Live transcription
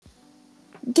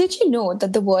Did you know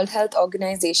that the World Health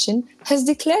Organization has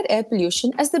declared air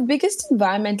pollution as the biggest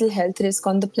environmental health risk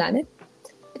on the planet?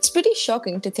 It's pretty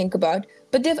shocking to think about,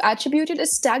 but they've attributed a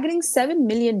staggering 7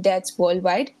 million deaths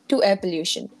worldwide to air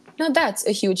pollution. Now that's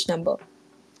a huge number.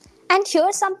 And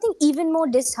here's something even more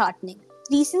disheartening.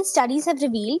 Recent studies have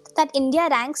revealed that India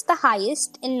ranks the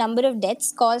highest in number of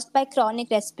deaths caused by chronic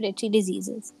respiratory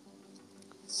diseases.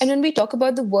 And when we talk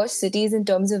about the worst cities in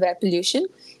terms of air pollution,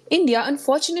 India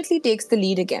unfortunately takes the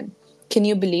lead again. Can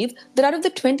you believe that out of the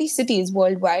 20 cities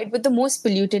worldwide with the most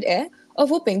polluted air, a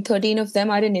whopping 13 of them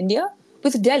are in India,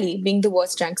 with Delhi being the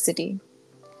worst ranked city?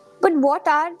 But what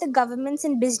are the governments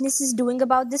and businesses doing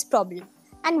about this problem?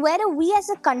 And where are we as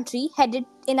a country headed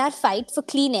in our fight for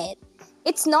clean air?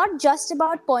 It's not just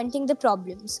about pointing the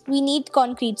problems. We need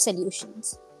concrete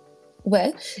solutions.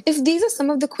 Well, if these are some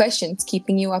of the questions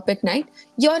keeping you up at night,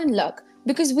 you're in luck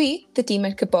because we, the team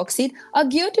at Capoxide, are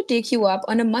geared to take you up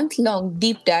on a month-long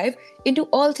deep dive into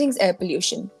all things air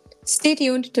pollution. Stay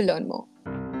tuned to learn more.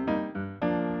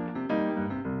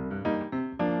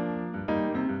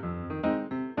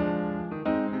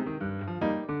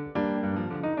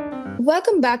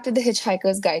 Welcome back to The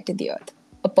Hitchhiker's Guide to the Earth,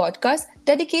 a podcast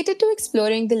dedicated to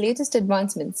exploring the latest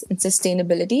advancements in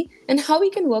sustainability and how we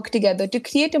can work together to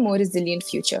create a more resilient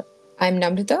future. I'm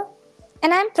Namrata.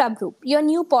 And I'm Prabhu, your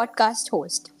new podcast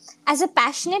host. As a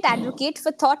passionate advocate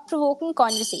for thought-provoking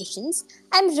conversations,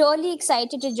 I'm really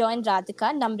excited to join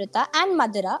Radhika, Namrata, and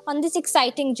Madhura on this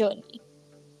exciting journey.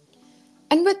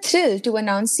 And we're thrilled to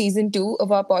announce season 2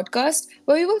 of our podcast,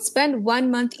 where we will spend 1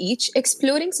 month each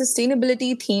exploring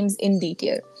sustainability themes in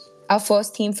detail. Our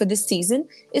first theme for this season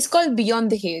is called Beyond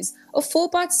the Haze, a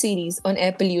 4-part series on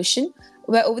air pollution,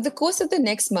 where over the course of the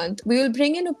next month, we will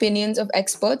bring in opinions of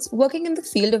experts working in the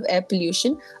field of air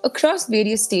pollution across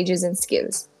various stages and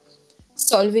scales.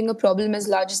 Solving a problem as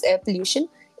large as air pollution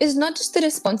is not just the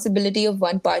responsibility of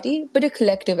one party, but a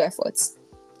collective efforts.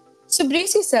 So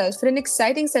brace yourself for an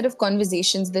exciting set of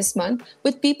conversations this month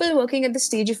with people working at the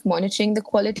stage of monitoring the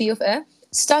quality of air,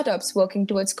 startups working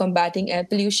towards combating air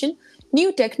pollution,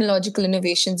 new technological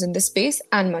innovations in the space,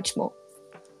 and much more.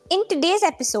 In today's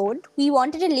episode, we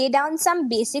wanted to lay down some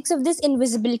basics of this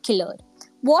invisible killer.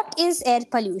 What is air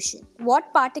pollution?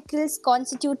 What particles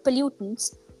constitute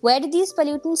pollutants? Where do these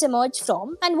pollutants emerge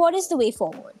from? And what is the way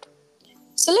forward?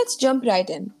 So let's jump right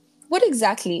in. What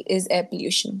exactly is air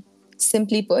pollution?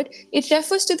 Simply put, it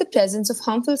refers to the presence of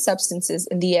harmful substances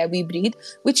in the air we breathe,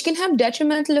 which can have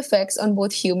detrimental effects on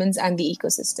both humans and the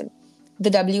ecosystem. The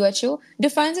WHO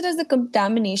defines it as the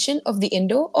contamination of the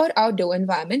indoor or outdoor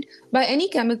environment by any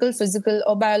chemical, physical,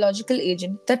 or biological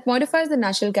agent that modifies the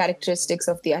natural characteristics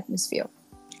of the atmosphere.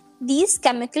 These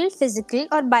chemical, physical,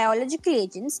 or biological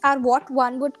agents are what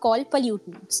one would call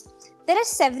pollutants. There are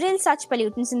several such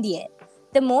pollutants in the air.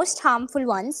 The most harmful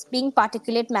ones being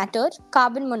particulate matter,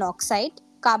 carbon monoxide,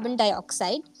 carbon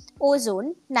dioxide,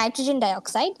 ozone, nitrogen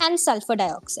dioxide, and sulfur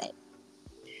dioxide.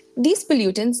 These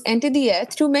pollutants enter the air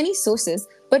through many sources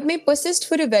but may persist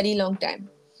for a very long time.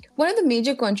 One of the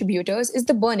major contributors is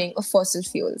the burning of fossil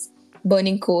fuels.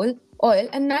 Burning coal, oil,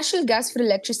 and natural gas for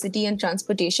electricity and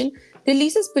transportation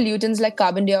releases pollutants like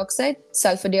carbon dioxide,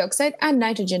 sulfur dioxide, and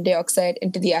nitrogen dioxide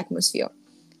into the atmosphere.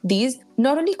 These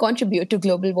not only contribute to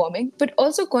global warming, but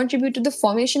also contribute to the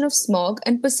formation of smog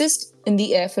and persist in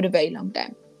the air for a very long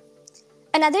time.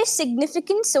 Another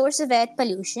significant source of air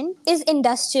pollution is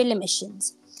industrial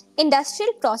emissions.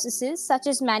 Industrial processes such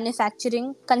as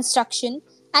manufacturing, construction,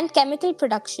 and chemical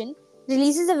production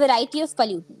releases a variety of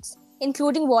pollutants,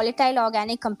 including volatile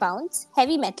organic compounds,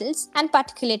 heavy metals, and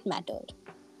particulate matter.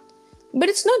 But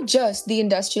it's not just the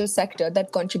industrial sector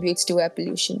that contributes to air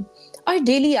pollution. Our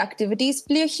daily activities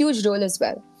play a huge role as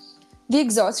well. The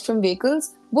exhaust from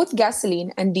vehicles, both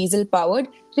gasoline and diesel powered,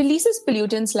 releases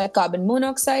pollutants like carbon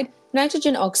monoxide,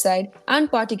 nitrogen oxide, and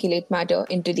particulate matter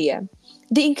into the air.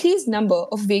 The increased number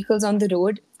of vehicles on the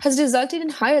road has resulted in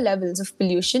higher levels of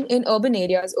pollution in urban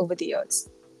areas over the years.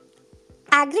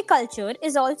 Agriculture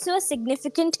is also a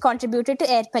significant contributor to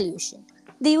air pollution.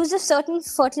 The use of certain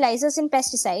fertilizers and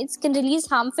pesticides can release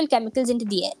harmful chemicals into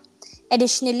the air.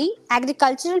 Additionally,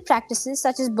 agricultural practices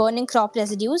such as burning crop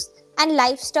residues and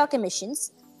livestock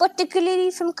emissions,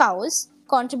 particularly from cows,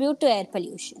 contribute to air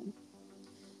pollution.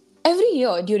 Every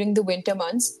year during the winter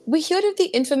months, we hear of the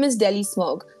infamous Delhi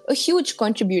smog, a huge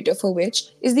contributor for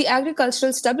which is the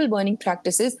agricultural stubble burning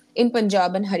practices in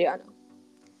Punjab and Haryana.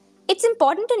 It's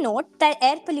important to note that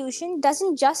air pollution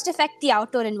doesn't just affect the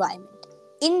outdoor environment.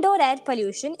 Indoor air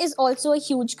pollution is also a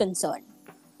huge concern.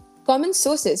 Common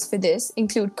sources for this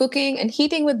include cooking and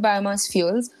heating with biomass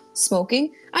fuels,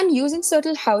 smoking, and using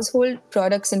certain household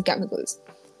products and chemicals.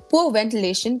 Poor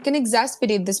ventilation can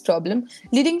exacerbate this problem,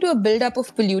 leading to a buildup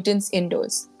of pollutants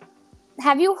indoors.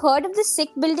 Have you heard of the sick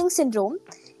building syndrome?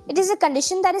 It is a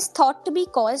condition that is thought to be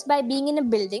caused by being in a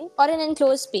building or an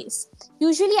enclosed space,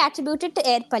 usually attributed to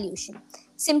air pollution.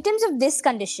 Symptoms of this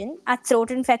condition are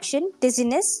throat infection,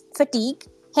 dizziness, fatigue,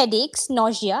 headaches,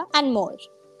 nausea, and more.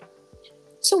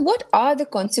 So, what are the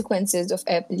consequences of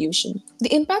air pollution?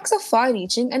 The impacts are far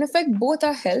reaching and affect both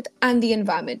our health and the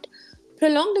environment.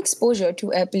 Prolonged exposure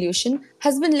to air pollution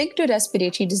has been linked to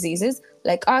respiratory diseases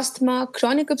like asthma,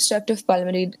 chronic obstructive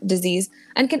pulmonary disease,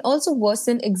 and can also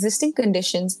worsen existing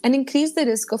conditions and increase the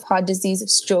risk of heart disease,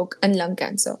 stroke, and lung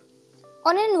cancer.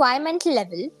 On an environmental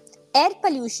level, air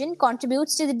pollution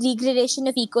contributes to the degradation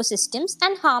of ecosystems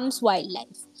and harms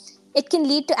wildlife. It can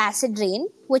lead to acid rain,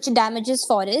 which damages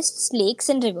forests, lakes,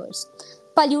 and rivers.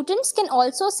 Pollutants can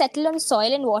also settle on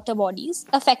soil and water bodies,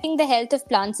 affecting the health of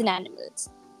plants and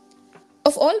animals.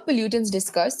 Of all pollutants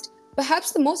discussed,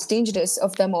 perhaps the most dangerous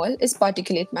of them all is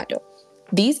particulate matter.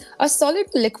 These are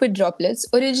solid to liquid droplets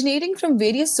originating from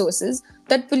various sources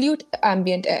that pollute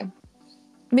ambient air.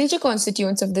 Major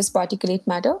constituents of this particulate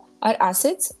matter are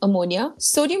acids, ammonia,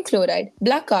 sodium chloride,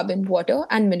 black carbon, water,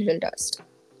 and mineral dust.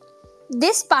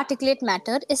 This particulate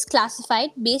matter is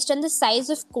classified based on the size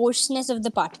of coarseness of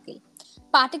the particle.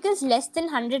 Particles less than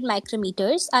 100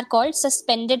 micrometers are called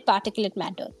suspended particulate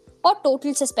matter or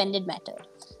total suspended matter.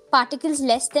 Particles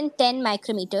less than 10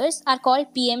 micrometers are called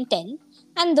PM10,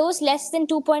 and those less than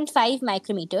 2.5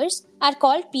 micrometers are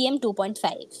called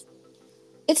PM2.5.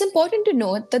 It's important to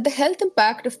note that the health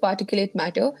impact of particulate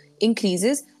matter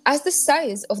increases as the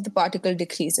size of the particle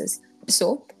decreases.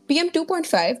 So,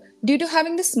 PM2.5, due to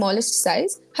having the smallest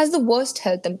size, has the worst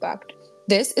health impact.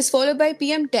 This is followed by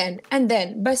PM10 and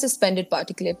then by suspended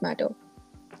particulate matter.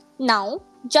 Now,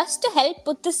 just to help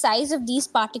put the size of these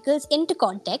particles into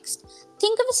context,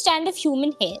 think of a strand of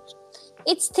human hair.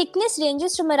 Its thickness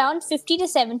ranges from around 50 to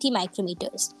 70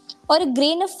 micrometers, or a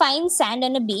grain of fine sand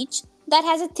on a beach that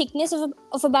has a thickness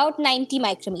of about 90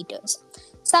 micrometers.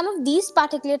 Some of these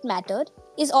particulate matter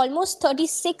is almost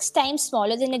 36 times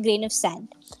smaller than a grain of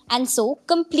sand, and so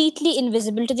completely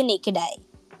invisible to the naked eye.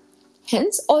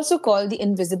 Hence, also called the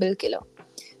invisible killer.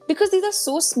 Because these are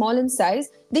so small in size,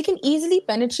 they can easily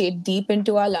penetrate deep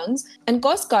into our lungs and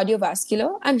cause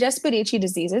cardiovascular and respiratory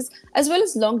diseases, as well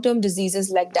as long-term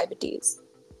diseases like diabetes.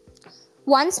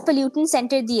 Once pollutants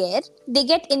enter the air, they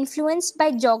get influenced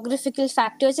by geographical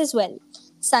factors as well.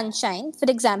 Sunshine, for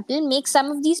example, makes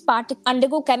some of these particles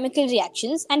undergo chemical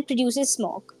reactions and produces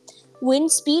smog.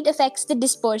 Wind speed affects the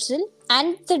dispersal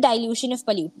and the dilution of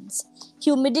pollutants.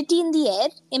 Humidity in the air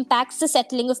impacts the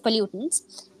settling of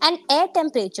pollutants, and air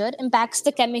temperature impacts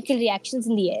the chemical reactions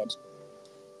in the air.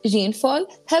 Rainfall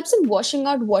helps in washing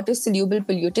out water-soluble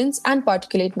pollutants and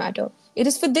particulate matter. It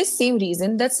is for this same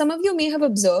reason that some of you may have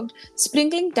observed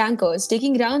sprinkling tankers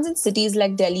taking rounds in cities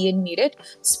like Delhi and Meerut,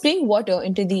 spraying water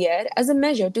into the air as a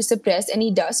measure to suppress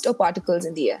any dust or particles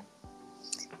in the air.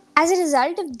 As a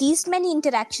result of these many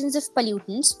interactions of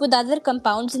pollutants with other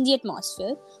compounds in the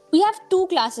atmosphere, we have two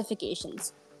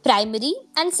classifications: primary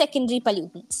and secondary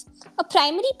pollutants. A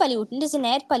primary pollutant is an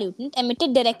air pollutant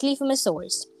emitted directly from a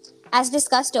source, as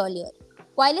discussed earlier,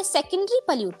 while a secondary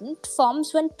pollutant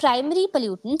forms when primary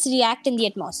pollutants react in the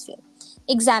atmosphere.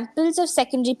 Examples of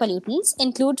secondary pollutants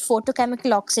include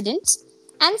photochemical oxidants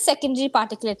and secondary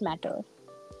particulate matter.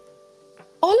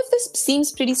 All of this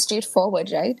seems pretty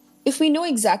straightforward, right? If we know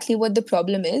exactly what the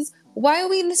problem is, why are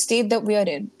we in the state that we are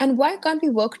in? And why can't we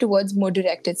work towards more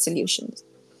directed solutions?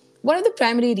 One of the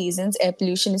primary reasons air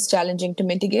pollution is challenging to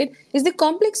mitigate is the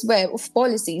complex web of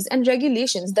policies and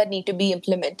regulations that need to be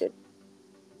implemented.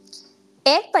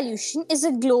 Air pollution is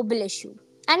a global issue,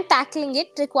 and tackling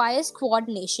it requires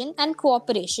coordination and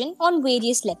cooperation on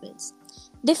various levels.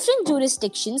 Different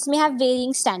jurisdictions may have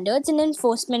varying standards and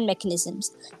enforcement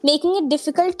mechanisms, making it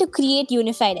difficult to create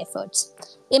unified efforts.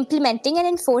 Implementing and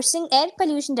enforcing air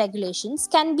pollution regulations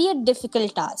can be a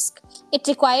difficult task. It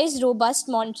requires robust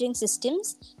monitoring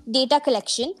systems, data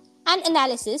collection, and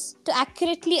analysis to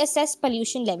accurately assess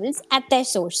pollution levels at their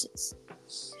sources.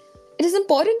 It is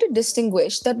important to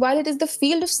distinguish that while it is the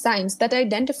field of science that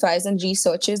identifies and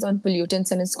researches on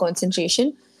pollutants and its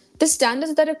concentration, the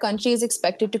standards that a country is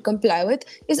expected to comply with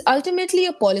is ultimately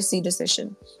a policy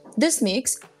decision. This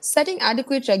makes setting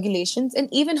adequate regulations an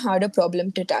even harder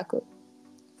problem to tackle.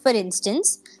 For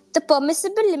instance, the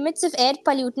permissible limits of air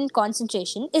pollutant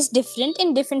concentration is different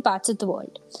in different parts of the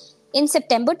world. In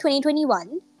September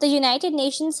 2021, the United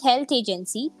Nations Health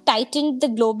Agency tightened the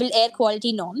global air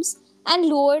quality norms and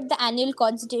lowered the annual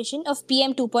concentration of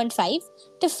PM2.5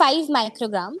 to 5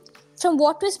 microgram from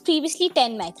what was previously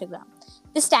 10 microgram.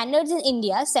 The standards in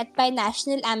India set by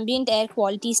National Ambient Air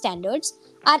Quality Standards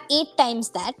are 8 times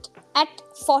that at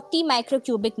 40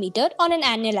 microcubic meter on an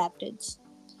annual average.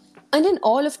 And in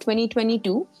all of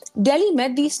 2022, Delhi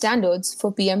met these standards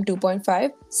for PM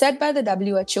 2.5 set by the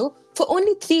WHO for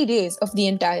only 3 days of the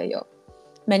entire year.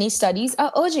 Many studies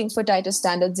are urging for tighter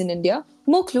standards in India,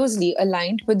 more closely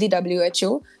aligned with the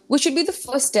WHO, which should be the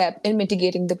first step in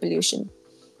mitigating the pollution.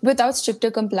 Without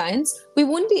stricter compliance, we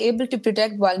won't be able to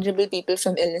protect vulnerable people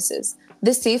from illnesses.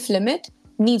 The safe limit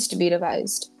needs to be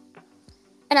revised.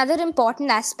 Another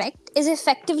important aspect is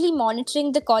effectively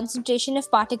monitoring the concentration of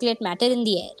particulate matter in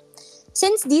the air.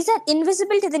 Since these are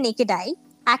invisible to the naked eye,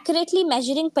 accurately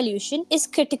measuring pollution is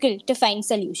critical to find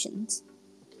solutions.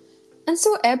 And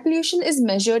so, air pollution is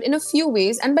measured in a few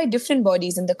ways and by different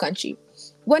bodies in the country.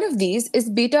 One of these is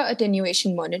Beta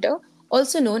Attenuation Monitor,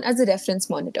 also known as a reference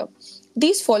monitor.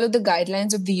 These follow the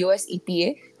guidelines of the US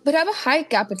EPA but have a high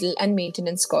capital and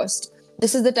maintenance cost.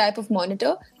 This is the type of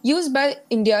monitor used by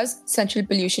India's Central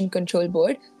Pollution Control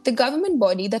Board, the government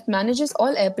body that manages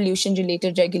all air pollution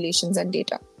related regulations and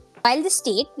data. While the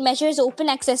state measures open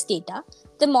access data,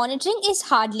 the monitoring is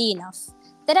hardly enough.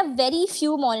 There are very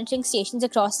few monitoring stations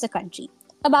across the country,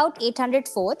 about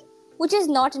 804, which is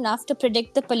not enough to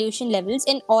predict the pollution levels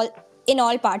in all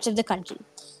parts of the country.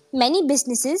 Many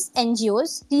businesses,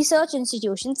 NGOs, research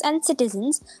institutions, and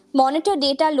citizens monitor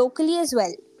data locally as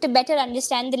well to better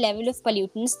understand the level of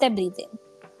pollutants they breathe in.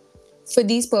 For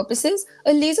these purposes,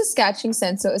 a laser scattering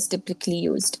sensor is typically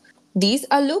used. These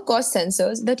are low-cost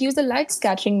sensors that use a light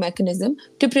scattering mechanism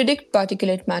to predict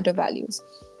particulate matter values.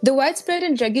 The widespread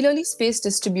and regularly spaced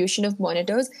distribution of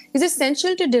monitors is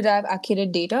essential to derive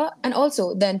accurate data and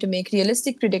also then to make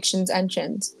realistic predictions and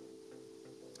trends.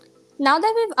 Now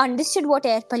that we've understood what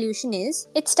air pollution is,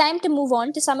 it's time to move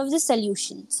on to some of the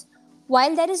solutions.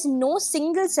 While there is no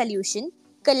single solution,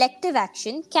 collective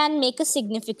action can make a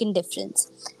significant difference.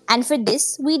 And for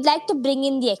this, we'd like to bring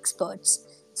in the experts.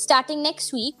 Starting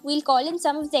next week, we'll call in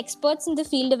some of the experts in the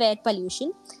field of air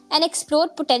pollution and explore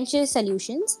potential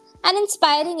solutions and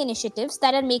inspiring initiatives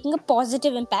that are making a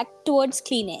positive impact towards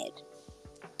clean air.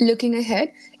 Looking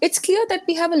ahead, it's clear that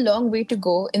we have a long way to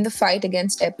go in the fight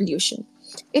against air pollution.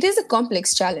 It is a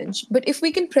complex challenge, but if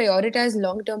we can prioritize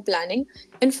long-term planning,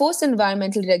 enforce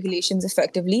environmental regulations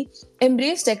effectively,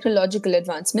 embrace technological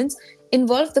advancements,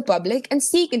 involve the public, and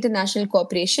seek international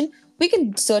cooperation, we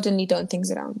can certainly turn things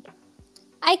around.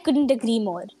 I couldn't agree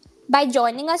more. By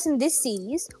joining us in this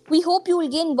series, we hope you will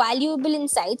gain valuable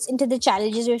insights into the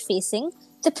challenges we're facing,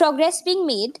 the progress being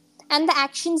made, and the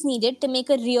actions needed to make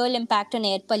a real impact on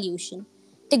air pollution.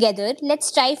 Together, let's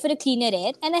strive for a cleaner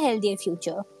air and a healthier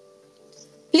future.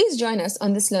 Please join us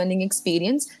on this learning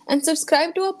experience and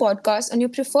subscribe to our podcast on your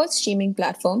preferred streaming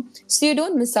platform so you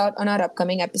don't miss out on our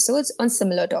upcoming episodes on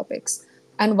similar topics.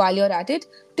 And while you're at it,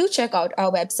 do check out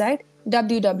our website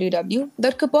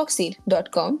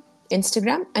www.kapoxseed.com,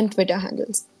 Instagram and Twitter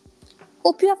handles.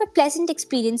 Hope you have a pleasant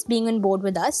experience being on board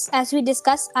with us as we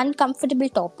discuss uncomfortable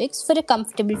topics for a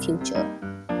comfortable future.